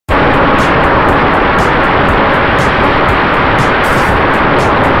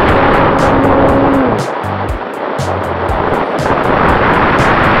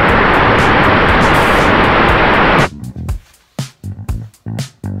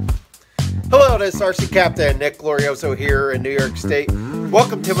Hello, this is RC Captain Nick Glorioso here in New York State.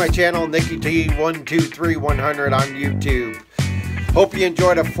 Welcome to my channel, Nicky T123100 on YouTube. Hope you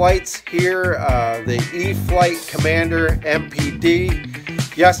enjoy the flights here. The Eflite Commander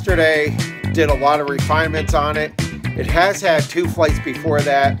MPD. Yesterday, did a lot of refinements on it. It has had 2 flights before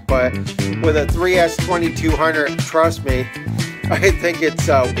that, but with a 3S2200, trust me, I think it's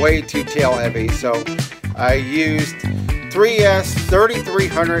way too tail heavy. So I used 3S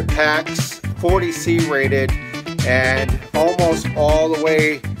 3300 packs, 40C rated, and almost all the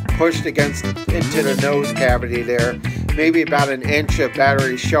way pushed into the nose cavity there. Maybe about an inch of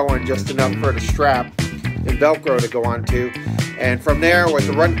battery showing, just enough for the strap and Velcro to go onto. And from there with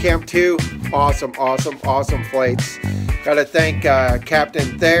the RUNCAM2, awesome flights. Gotta thank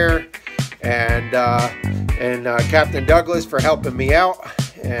Captain Thayer and Captain Douglas for helping me out,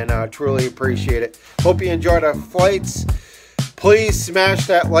 and truly appreciate it. Hope you enjoy the flights. Please smash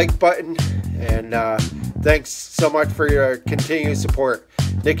that like button, and thanks so much for your continued support.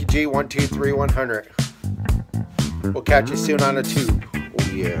 Nicky G123100. We'll catch you soon on the tube.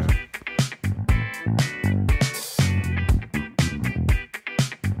 Oh yeah.